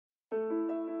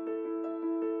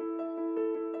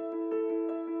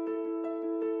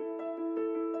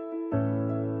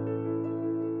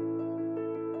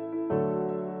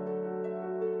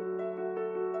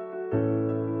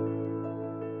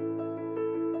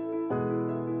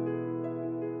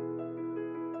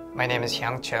My name is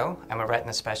Hyung Cho. I'm a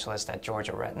retina specialist at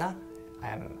Georgia Retina.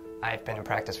 I've been in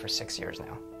practice for 6 years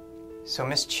now. So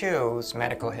Ms. Chu's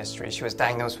medical history, she was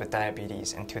diagnosed with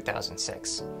diabetes in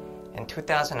 2006. In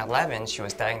 2011, she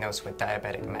was diagnosed with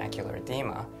diabetic macular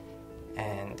edema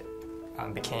and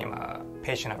became a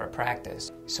patient of our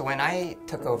practice. So when I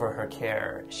took over her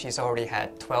care, she's already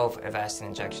had 12 Avastin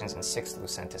injections and 6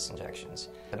 Lucentis injections.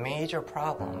 The major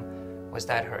problem was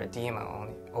that her edema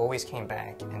always came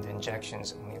back and the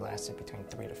injections only lasted between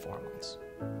 3 to 4 months.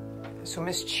 So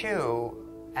Ms. Chu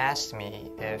asked me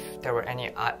if there were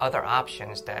any other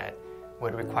options that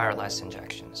would require less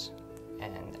injections.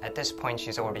 And at this point,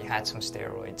 she's already had some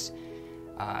steroids.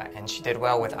 And she did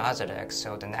well with Ozurdex,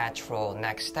 so the natural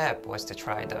next step was to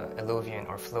try the ILUVIEN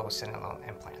or fluocinolone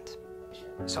implant.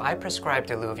 So I prescribed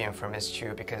ILUVIEN for Ms.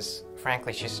 Chu because,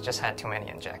 frankly, she's just had too many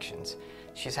injections.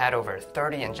 She's had over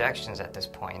 30 injections at this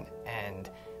point, and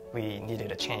we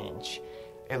needed a change.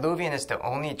 ILUVIEN is the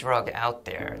only drug out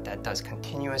there that does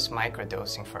continuous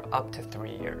microdosing for up to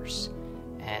 3 years.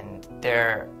 And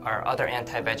there are other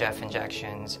anti-VEGF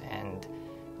injections and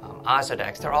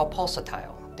Ozurdex, they're all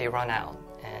pulsatile. They run out,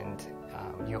 and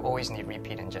you always need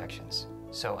repeat injections.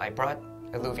 So I brought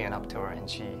ILUVIEN up to her, and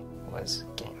she was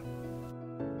game.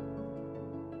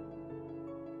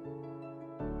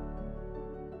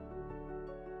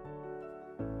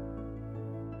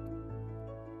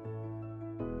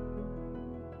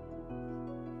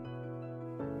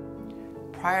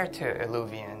 Prior to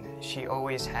ILUVIEN, she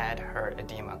always had her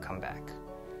edema come back.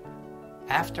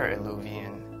 After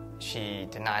ILUVIEN, she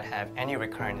did not have any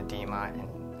recurrent edema, and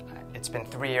it's been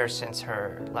 3 years since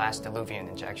her last ILUVIEN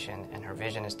injection, and her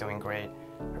vision is doing great,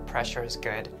 her pressure is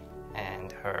good,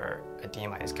 and her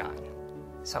edema is gone.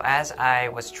 So as I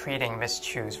was treating Ms.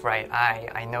 Chu's right eye,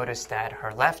 I noticed that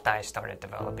her left eye started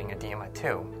developing edema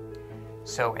too.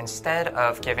 So instead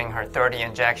of giving her 30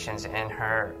 injections in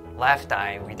her left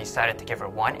eye, we decided to give her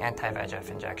 1 anti-VEGF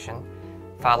injection,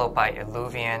 followed by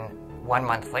ILUVIEN 1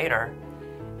 month later,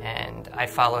 and I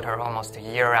followed her almost a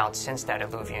year out since that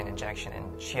ILUVIEN injection,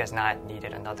 and she has not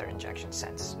needed another injection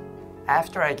since.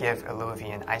 After I give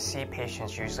ILUVIEN, I see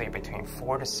patients usually between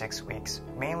 4 to 6 weeks,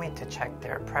 mainly to check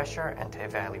their pressure and to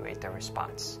evaluate their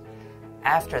response.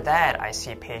 After that, I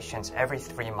see patients every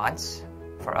 3 months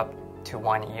for up to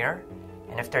 1 year,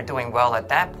 and if they're doing well at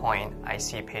that point, I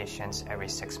see patients every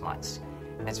 6 months.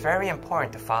 And it's very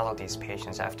important to follow these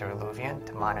patients after ILUVIEN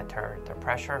to monitor their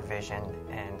pressure, vision,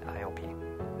 and IOP.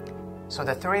 So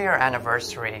the 3-year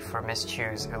anniversary for Ms.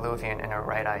 Chu's ILUVIEN in her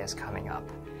right eye is coming up.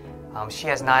 She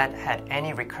has not had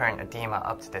any recurrent edema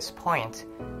up to this point,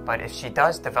 but if she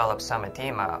does develop some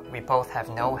edema, we both have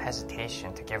no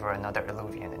hesitation to give her another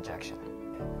ILUVIEN injection.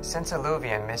 Since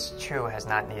ILUVIEN, Ms. Chu has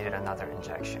not needed another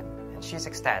injection, and she's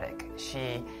ecstatic.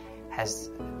 She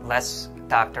has less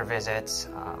doctor visits.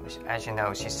 As you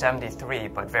know, she's 73,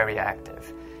 but very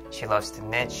active. She loves to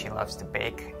knit, she loves to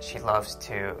bake, she loves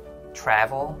to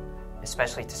travel,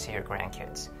 especially to see her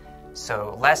grandkids.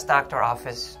 So less doctor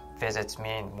office visits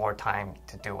mean more time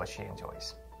to do what she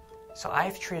enjoys. So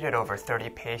I've treated over 30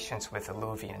 patients with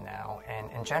ILUVIEN now,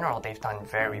 and in general, they've done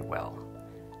very well.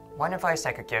 One advice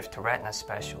I could give to retina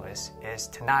specialists is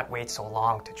to not wait so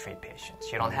long to treat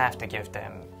patients. You don't have to give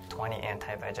them 20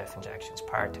 anti-VEGF injections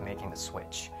prior to making the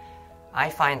switch. I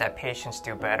find that patients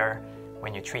do better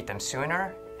when you treat them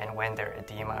sooner and when their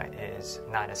edema is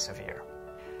not as severe.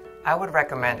 I would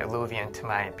recommend ILUVIEN to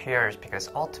my peers because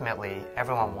ultimately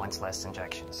everyone wants less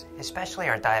injections, especially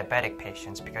our diabetic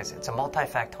patients because it's a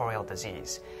multifactorial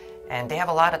disease and they have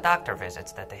a lot of doctor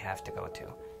visits that they have to go to.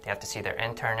 They have to see their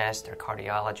internist, their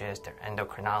cardiologist, their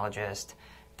endocrinologist,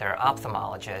 their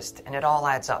ophthalmologist, and it all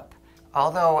adds up.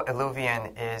 Although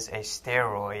ILUVIEN is a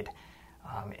steroid,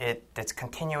 its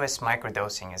continuous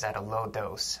microdosing is at a low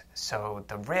dose, so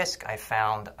the risk I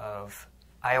found of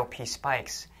IOP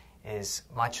spikes is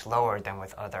much lower than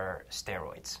with other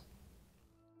steroids.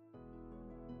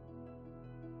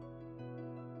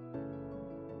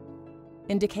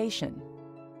 Indication: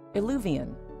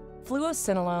 ILUVIEN,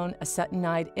 fluocinolone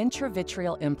acetonide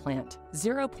intravitreal implant,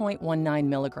 0.19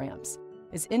 milligrams,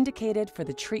 is indicated for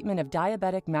the treatment of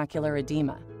diabetic macular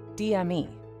edema, DME,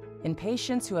 in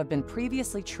patients who have been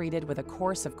previously treated with a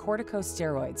course of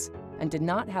corticosteroids and did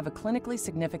not have a clinically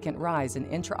significant rise in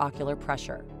intraocular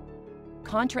pressure.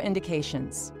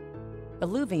 Contraindications: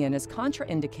 ILUVIEN is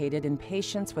contraindicated in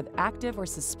patients with active or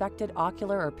suspected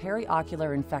ocular or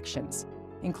periocular infections,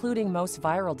 including most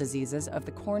viral diseases of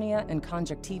the cornea and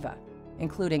conjunctiva,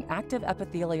 including active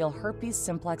epithelial herpes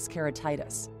simplex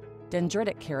keratitis,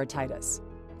 dendritic keratitis,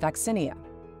 vaccinia,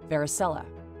 varicella,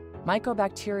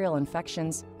 mycobacterial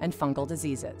infections, and fungal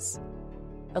diseases.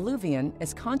 ILUVIEN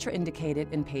is contraindicated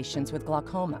in patients with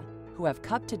glaucoma who have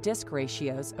cup-to-disc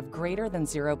ratios of greater than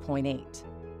 0.8.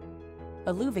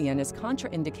 ILUVIEN is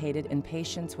contraindicated in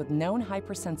patients with known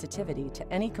hypersensitivity to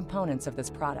any components of this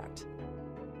product.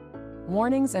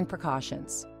 Warnings and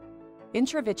precautions.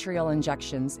 Intravitreal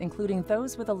injections, including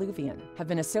those with ILUVIEN, have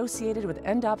been associated with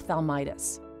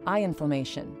endophthalmitis, eye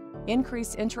inflammation,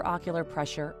 increased intraocular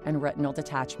pressure, and retinal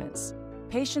detachments.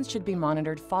 Patients should be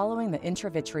monitored following the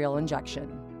intravitreal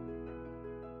injection.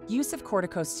 Use of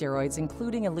corticosteroids,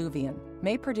 including ILUVIEN,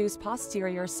 may produce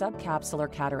posterior subcapsular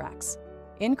cataracts,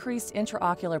 increased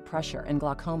intraocular pressure, and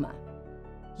glaucoma.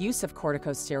 Use of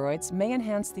corticosteroids may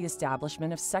enhance the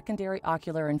establishment of secondary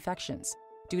ocular infections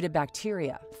due to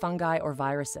bacteria, fungi, or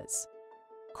viruses.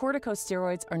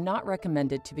 Corticosteroids are not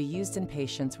recommended to be used in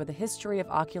patients with a history of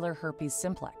ocular herpes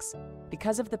simplex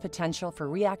because of the potential for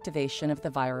reactivation of the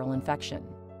viral infection.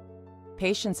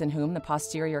 Patients in whom the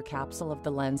posterior capsule of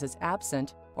the lens is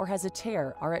absent or has a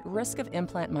tear are at risk of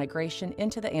implant migration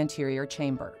into the anterior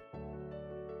chamber.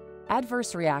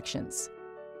 Adverse reactions.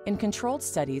 In controlled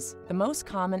studies, the most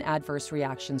common adverse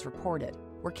reactions reported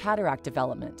were cataract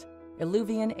development,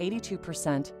 ILUVIEN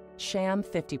 82%, sham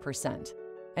 50%,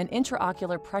 and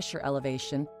intraocular pressure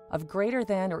elevation of greater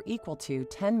than or equal to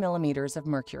 10 millimeters of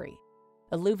mercury,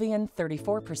 ILUVIEN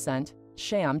 34%,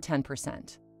 sham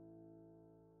 10%.